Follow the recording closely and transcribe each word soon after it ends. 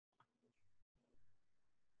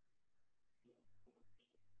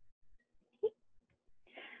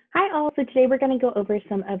Hi all, so today we're going to go over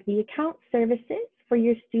some of the account services for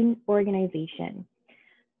your student organization.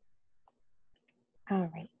 All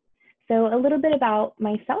right, so a little bit about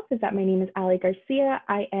myself is that my name is Ali Garcia.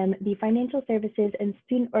 I am the Financial Services and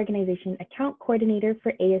Student Organization Account Coordinator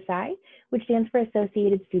for ASI, which stands for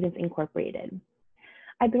Associated Students Incorporated.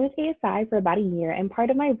 I've been with ASI for about a year, and part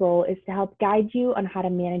of my role is to help guide you on how to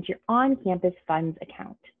manage your on-campus funds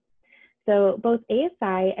account. So both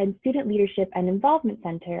ASI and Student Leadership and Involvement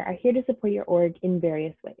Center are here to support your org in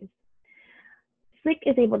various ways. SLIC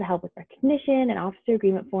is able to help with recognition and officer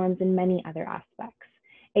agreement forms and many other aspects.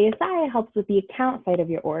 ASI helps with the account side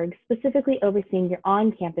of your org, specifically overseeing your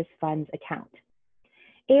on-campus funds account.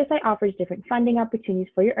 ASI offers different funding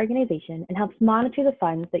opportunities for your organization and helps monitor the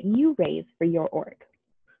funds that you raise for your org.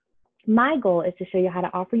 My goal is to show you how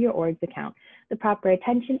to offer your org's account the proper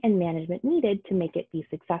attention and management needed to make it be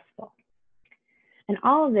successful. And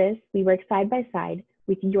all of this, we work side by side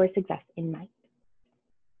with your success in mind.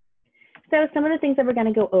 So some of the things that we're going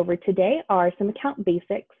to go over today are some account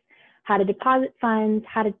basics, how to deposit funds,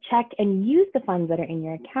 how to check and use the funds that are in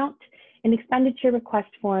your account, an expenditure request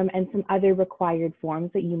form, and some other required forms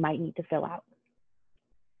that you might need to fill out.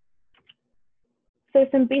 So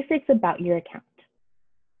some basics about your account.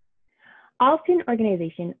 All student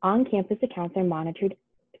organization on-campus accounts are monitored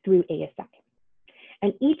through ASI.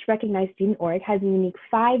 And each recognized student org has a unique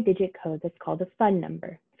 5-digit code that's called a fund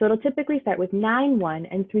number. So it'll typically start with 9, 1,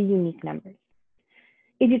 and 3 unique numbers.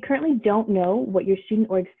 If you currently don't know what your student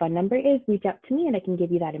org's fund number is, reach out to me and I can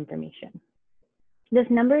give you that information. This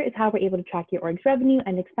number is how we're able to track your org's revenue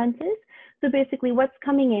and expenses. So basically what's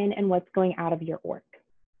coming in and what's going out of your org.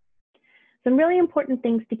 Some really important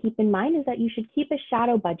things to keep in mind is that you should keep a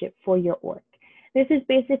shadow budget for your org. This is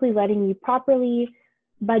basically letting you properly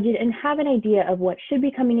budget and have an idea of what should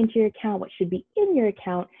be coming into your account, what should be in your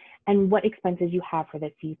account, and what expenses you have for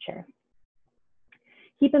the future.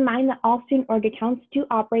 Keep in mind that all student org accounts do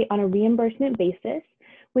operate on a reimbursement basis,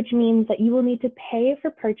 which means that you will need to pay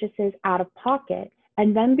for purchases out of pocket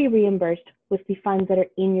and then be reimbursed with the funds that are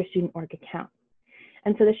in your student org account.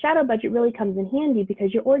 And so the shadow budget really comes in handy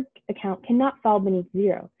because your org account cannot fall beneath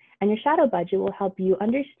zero, and your shadow budget will help you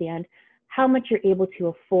understand how much you're able to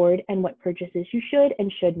afford and what purchases you should and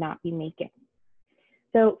should not be making.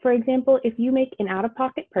 So for example, if you make an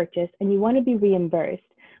out-of-pocket purchase and you want to be reimbursed,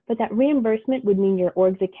 but that reimbursement would mean your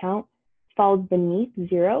org's account falls beneath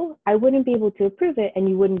zero, I wouldn't be able to approve it and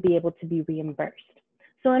you wouldn't be able to be reimbursed.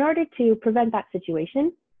 So in order to prevent that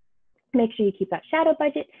situation, make sure you keep that shadow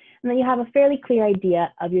budget and then you have a fairly clear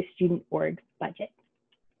idea of your student org's budget.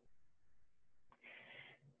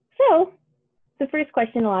 So the first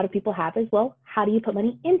question a lot of people have is, well, how do you put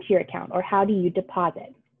money into your account or how do you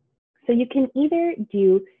deposit? So you can either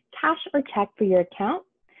do cash or check for your account.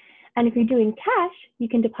 And if you're doing cash, you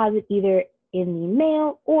can deposit either in the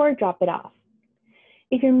mail or drop it off.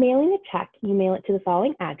 If you're mailing a check, you mail it to the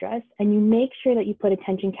following address and you make sure that you put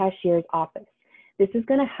attention cashier's office. This is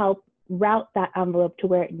going to help route that envelope to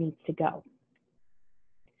where it needs to go.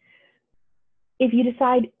 If you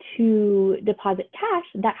decide to deposit cash,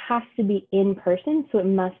 that has to be in person, so it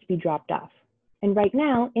must be dropped off. And right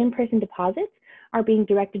now, in-person deposits are being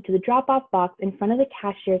directed to the drop-off box in front of the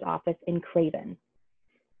cashier's office in Craven.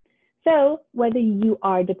 So whether you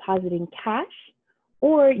are depositing cash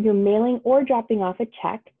or you're mailing or dropping off a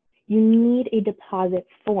check, you need a deposit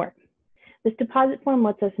form. This deposit form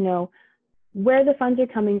lets us know where the funds are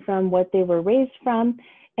coming from, what they were raised from,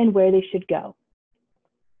 and where they should go.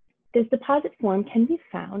 This deposit form can be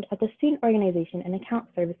found at the Student Organization and Account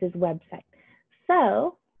Services website.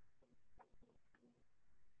 So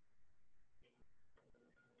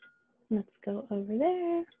let's go over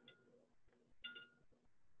there.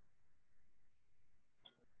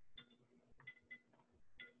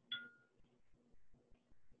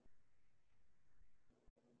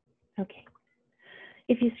 Okay.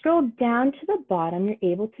 If you scroll down to the bottom,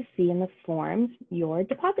 you're able to see in the forms your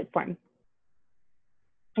deposit form.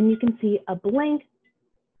 And you can see a blank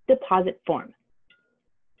deposit form.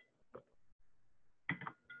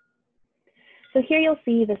 So here you'll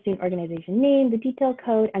see the student organization name, the detail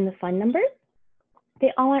code, and the fund number.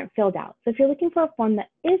 They all aren't filled out. So if you're looking for a form that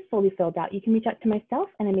is fully filled out, you can reach out to myself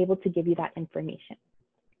and I'm able to give you that information.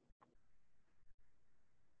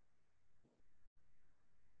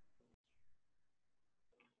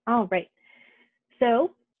 All right,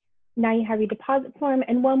 so now you have your deposit form,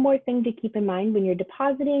 and one more thing to keep in mind when you're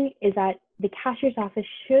depositing is that the cashier's office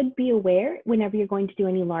should be aware whenever you're going to do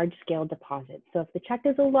any large scale deposits. So if the check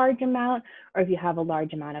is a large amount, or if you have a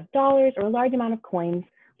large amount of dollars or a large amount of coins,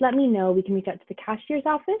 let me know. We can reach out to the cashier's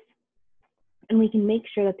office and we can make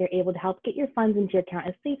sure that they're able to help get your funds into your account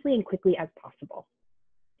as safely and quickly as possible.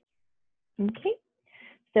 Okay,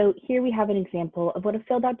 so here we have an example of what a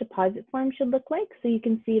filled out deposit form should look like. So you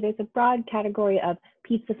can see there's a broad category of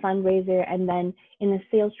pizza fundraiser, and then in the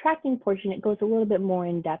sales tracking portion, it goes a little bit more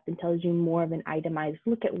in depth and tells you more of an itemized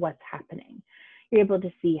look at what's happening. You're able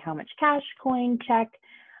to see how much cash, coin, check,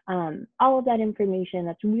 all of that information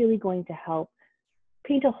that's really going to help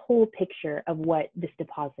paint a whole picture of what this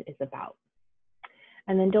deposit is about.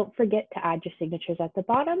 And then don't forget to add your signatures at the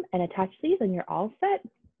bottom and attach these and you're all set.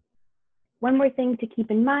 One more thing to keep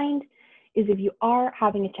in mind is if you are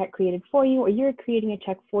having a check created for you or you're creating a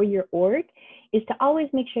check for your org, is to always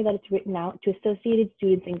make sure that it's written out to Associated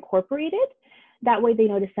Students Incorporated. That way they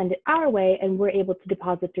know to send it our way and we're able to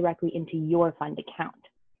deposit directly into your fund account.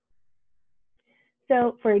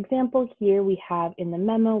 So for example, here we have in the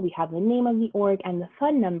memo, we have the name of the org and the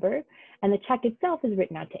fund number, and the check itself is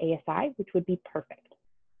written out to ASI, which would be perfect.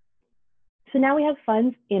 So now we have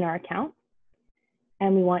funds in our account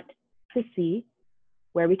and we want to see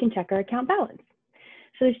where we can check our account balance.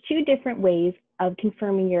 So there's two different ways of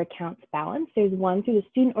confirming your account's balance. There's one through the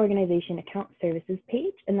Student Organization Account Services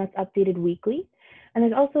page, and that's updated weekly. And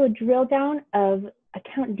there's also a drill down of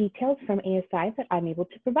account details from ASI that I'm able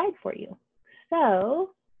to provide for you.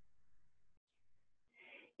 So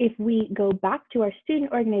if we go back to our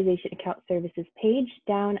Student Organization Account Services page,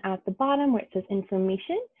 down at the bottom where it says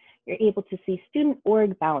information, you're able to see student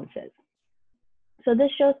org balances. So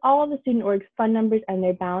this shows all of the student org's fund numbers and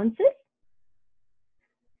their balances.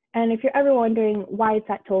 And if you're ever wondering why it's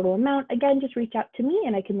that total amount, again, just reach out to me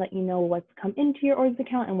and I can let you know what's come into your org's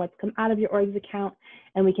account and what's come out of your org's account,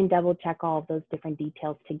 and we can double check all of those different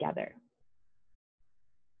details together.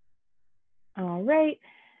 All right,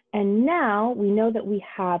 and now we know that we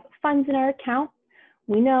have funds in our account,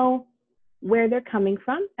 we know where they're coming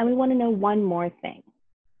from, and we want to know one more thing.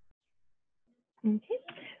 Okay,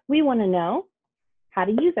 we want to know how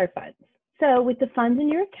to use our funds. So with the funds in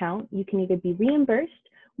your account, you can either be reimbursed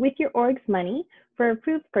with your org's money for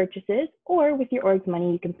approved purchases, or with your org's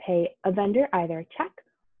money, you can pay a vendor either a check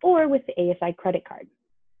or with the ASI credit card.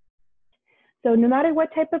 So no matter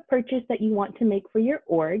what type of purchase that you want to make for your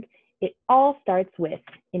org, it all starts with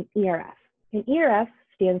an ERF. An ERF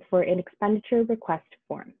stands for an expenditure request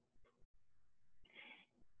form.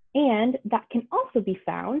 And that can also be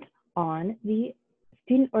found on the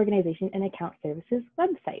Student Organization and Account Services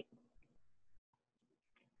website.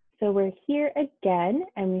 So we're here again,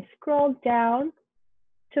 and we scroll down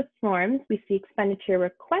to forms. We see expenditure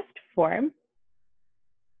request form.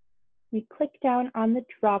 We click down on the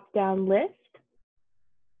drop-down list.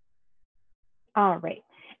 All right,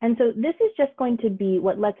 and so this is just going to be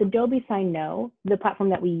what lets Adobe Sign know, the platform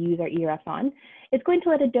that we use our ERFs on. It's going to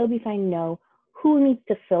let Adobe Sign know who needs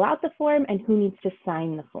to fill out the form and who needs to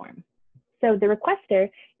sign the form. So the requester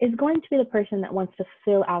is going to be the person that wants to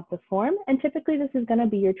fill out the form, and typically this is going to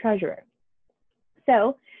be your treasurer.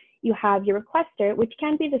 So you have your requester, which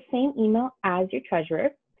can be the same email as your treasurer.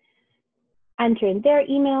 Enter in their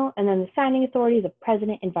email, and then the signing authority is the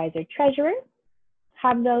president, advisor, treasurer.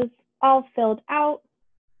 Have those all filled out.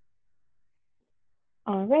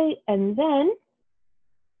 All right, and then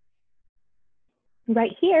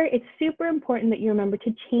right here, it's super important that you remember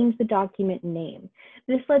to change the document name.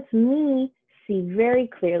 This lets me see very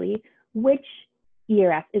clearly which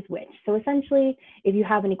ERF is which. So essentially, if you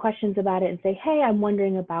have any questions about it and say, hey, I'm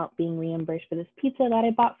wondering about being reimbursed for this pizza that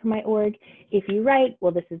I bought for my org, if you write,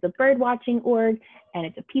 well, this is the bird watching org and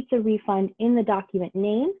it's a pizza refund in the document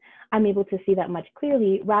name, I'm able to see that much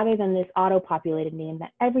clearly rather than this auto-populated name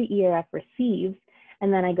that every ERF receives,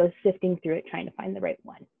 and then I go sifting through it trying to find the right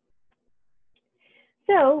one.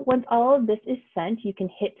 So once all of this is sent, you can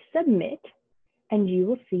hit submit and you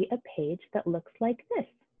will see a page that looks like this.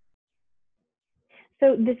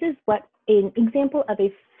 So this is what an example of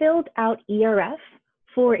a filled out ERF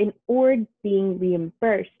for an org being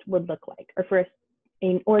reimbursed would look like, or for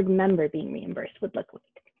an org member being reimbursed would look like.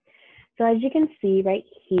 So as you can see right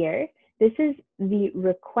here, this is the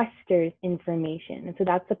requester's information. And so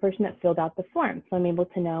that's the person that filled out the form. So I'm able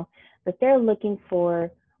to know that they're looking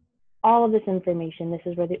for all of this information. This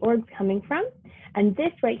is where the org's coming from. And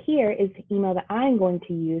this right here is the email that I'm going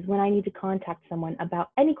to use when I need to contact someone about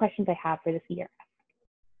any questions I have for this ERF.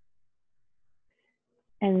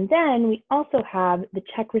 And then we also have the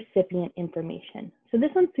check recipient information. So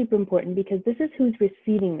this one's super important because this is who's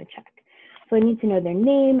receiving the check. So I need to know their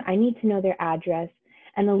name, I need to know their address,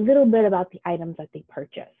 and a little bit about the items that they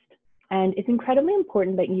purchased. And it's incredibly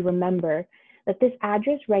important that you remember that this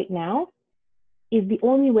address right now is the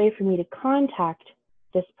only way for me to contact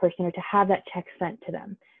this person or to have that check sent to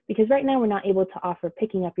them. because right now we're not able to offer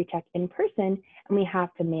picking up your check in person and we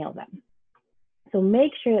have to mail them. So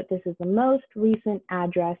make sure that this is the most recent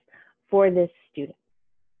address for this student.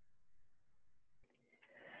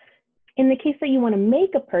 In the case that you want to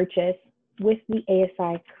make a purchase with the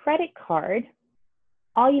ASI credit card,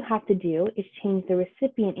 all you have to do is change the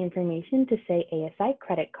recipient information to say ASI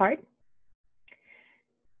credit card,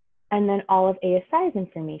 and then all of ASI's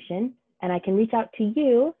information, and I can reach out to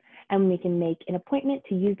you and we can make an appointment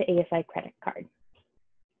to use the ASI credit card.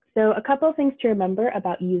 So a couple of things to remember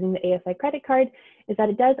about using the ASI credit card is that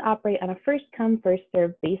it does operate on a first come, first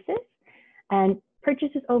served basis, and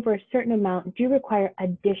purchases over a certain amount do require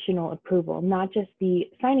additional approval, not just the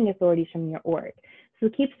signing authorities from your org. So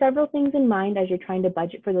keep several things in mind as you're trying to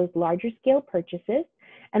budget for those larger scale purchases,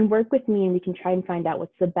 and work with me and we can try and find out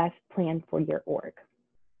what's the best plan for your org.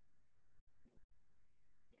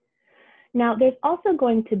 Now, there's also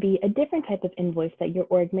going to be a different type of invoice that your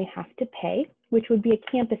org may have to pay, which would be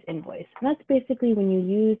a campus invoice. And that's basically when you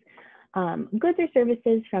use goods or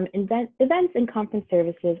services from events and conference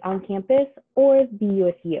services on campus or the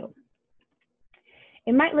USU.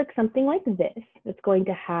 It might look something like this. It's going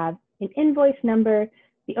to have an invoice number,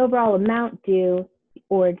 the overall amount due, the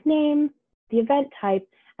org name, the event type,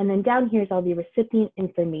 and then down here is all the recipient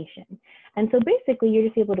information. And so basically you're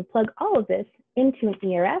just able to plug all of this into an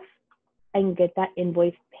ERF and get that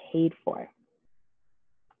invoice paid for.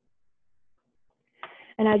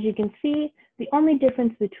 And as you can see, the only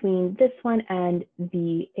difference between this one and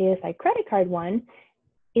the ASI credit card one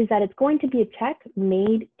is that it's going to be a check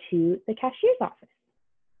made to the cashier's office.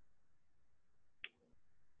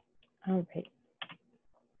 All right.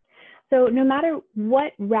 So no matter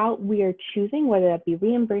what route we are choosing, whether that be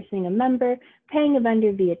reimbursing a member, paying a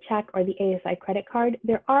vendor via check, or the ASI credit card,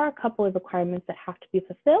 there are a couple of requirements that have to be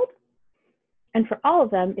fulfilled. And for all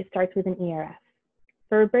of them, it starts with an ERF.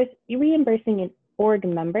 For reimbursing an org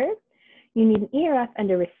member, you need an ERF and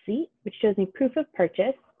a receipt, which shows me proof of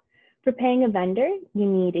purchase. For paying a vendor, you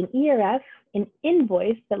need an ERF, an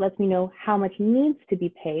invoice that lets me know how much needs to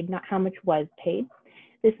be paid, not how much was paid.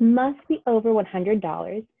 This must be over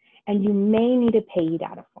 $100, and you may need a payee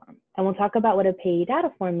data form. And we'll talk about what a payee data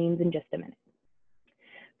form means in just a minute.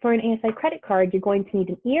 For an ASI credit card, you're going to need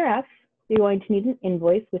an ERF, you're going to need an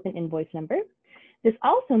invoice with an invoice number. This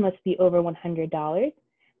also must be over $100,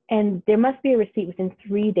 and there must be a receipt within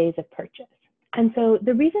 3 days of purchase. And so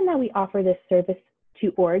the reason that we offer this service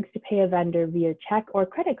to orgs to pay a vendor via check or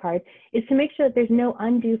credit card is to make sure that there's no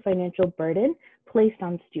undue financial burden placed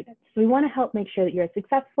on students. So we want to help make sure that you're as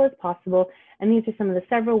successful as possible, and these are some of the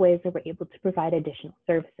several ways that we're able to provide additional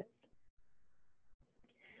services.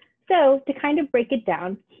 So to kind of break it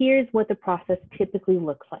down, here's what the process typically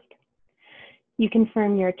looks like. You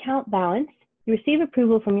confirm your account balance, you receive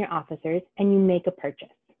approval from your officers, and you make a purchase.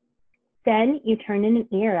 Then you turn in an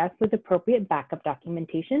ERF with appropriate backup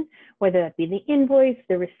documentation, whether that be the invoice,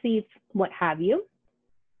 the receipts, what have you.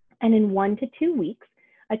 And in 1 to 2 weeks,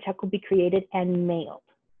 a check will be created and mailed.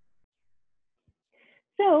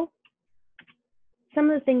 So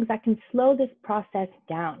some of the things that can slow this process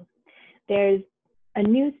down. There's a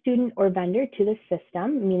new student or vendor to the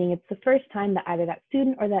system, meaning it's the first time that either that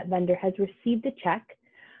student or that vendor has received a check,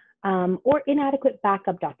 or inadequate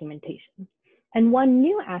backup documentation. And one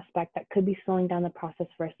new aspect that could be slowing down the process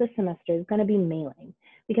for us this semester is going to be mailing.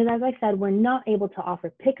 Because as I said, we're not able to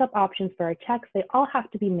offer pickup options for our checks. They all have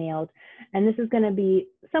to be mailed. And this is going to be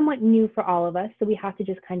somewhat new for all of us. So we have to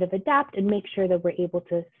just kind of adapt and make sure that we're able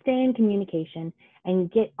to stay in communication and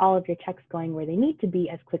get all of your checks going where they need to be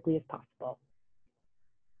as quickly as possible.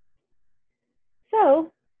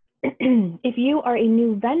 So if you are a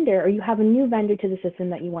new vendor or you have a new vendor to the system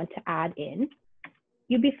that you want to add in,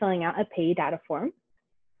 you'd be filling out a payee data form,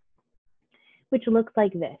 which looks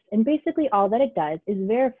like this. And basically all that it does is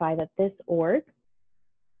verify that this org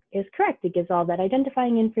is correct. It gives all that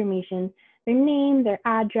identifying information, their name, their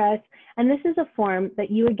address, and this is a form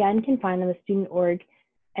that you again can find on the Student Org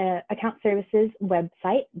Account Services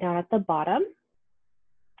website down at the bottom.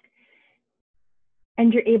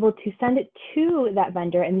 And you're able to send it to that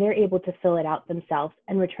vendor and they're able to fill it out themselves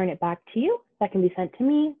and return it back to you. That can be sent to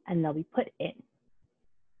me and they'll be put in.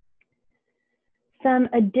 Some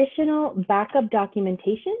additional backup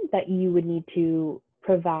documentation that you would need to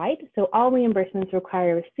provide. So all reimbursements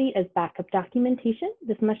require a receipt as backup documentation.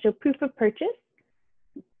 This must show proof of purchase.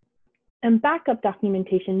 And backup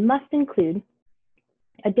documentation must include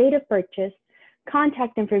a date of purchase,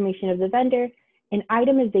 contact information of the vendor, and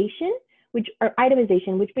itemization, which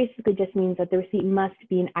basically just means that the receipt must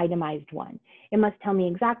be an itemized one. It must tell me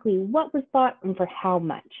exactly what was bought and for how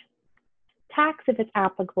much. Tax, if it's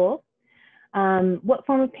applicable, what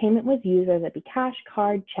form of payment was used, whether it be cash,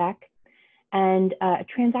 card, check, and a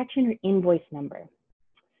transaction or invoice number.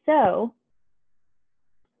 So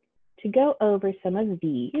to go over some of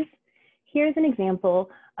these, here's an example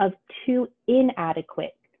of 2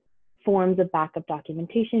 inadequate forms of backup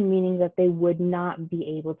documentation, meaning that they would not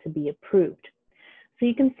be able to be approved. So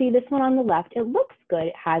you can see this one on the left, it looks good.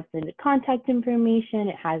 It has the contact information,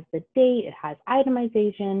 it has the date, it has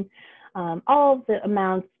itemization, all of the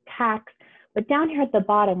amounts, tax, but down here at the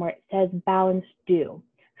bottom where it says balance due.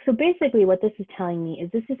 So basically what this is telling me is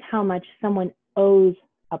this is how much someone owes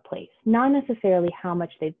a place, not necessarily how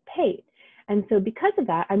much they've paid. And so because of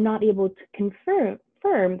that, I'm not able to confirm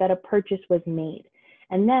that a purchase was made.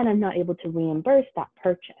 And then I'm not able to reimburse that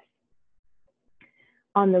purchase.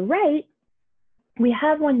 On the right, we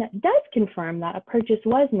have one that does confirm that a purchase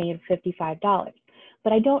was made of $55,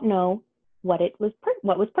 but I don't know what was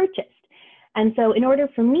purchased. And so in order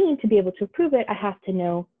for me to be able to approve it, I have to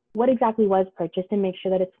know what exactly was purchased and make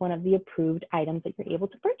sure that it's one of the approved items that you're able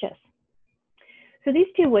to purchase. So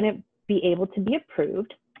these 2 wouldn't be able to be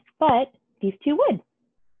approved, but these 2 would.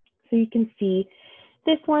 So you can see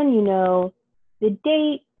this one, you know, the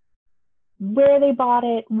date, where they bought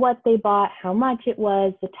it, what they bought, how much it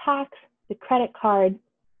was, the tax, the credit card,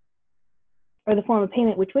 or the form of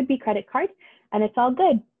payment, which would be credit card, and it's all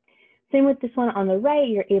good. Same with this one on the right,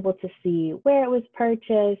 you're able to see where it was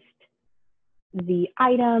purchased, the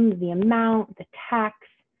item, the amount, the tax,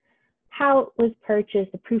 how it was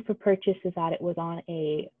purchased. The proof of purchase is that it was on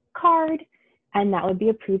a card, and that would be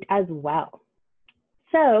approved as well.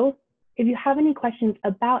 So if you have any questions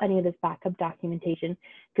about any of this backup documentation,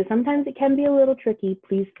 because sometimes it can be a little tricky,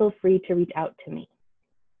 please feel free to reach out to me.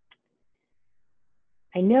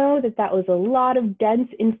 I know that that was a lot of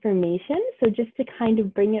dense information, so just to kind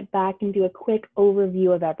of bring it back and do a quick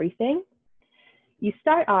overview of everything, you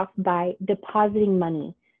start off by depositing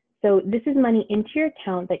money. So this is money into your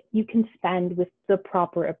account that you can spend with the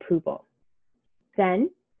proper approval. Then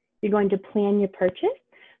you're going to plan your purchase.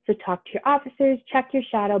 So talk to your officers, check your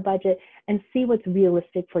shadow budget, and see what's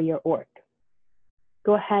realistic for your org.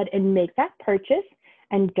 Go ahead and make that purchase,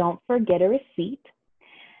 and don't forget a receipt.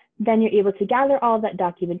 Then you're able to gather all of that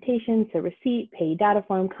documentation, so receipt, pay data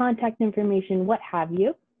form, contact information, what have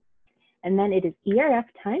you. And then it is ERF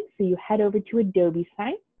time, so you head over to Adobe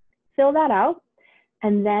Sign, fill that out,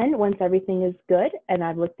 and then once everything is good and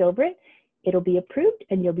I've looked over it, it'll be approved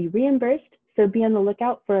and you'll be reimbursed, so be on the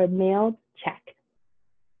lookout for a mailed check.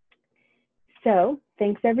 So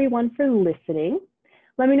thanks everyone for listening.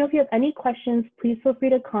 Let me know if you have any questions. Please feel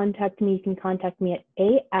free to contact me. You can contact me at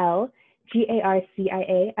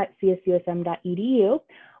algarcia@csusm.edu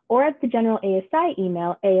or at the general ASI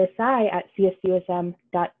email,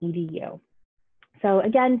 asi@csusm.edu. So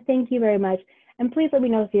again, thank you very much. And please let me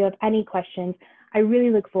know if you have any questions. I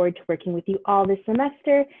really look forward to working with you all this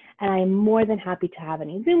semester, and I am more than happy to have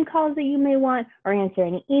any Zoom calls that you may want or answer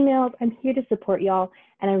any emails. I'm here to support y'all,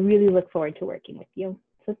 and I really look forward to working with you.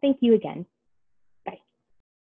 So thank you again.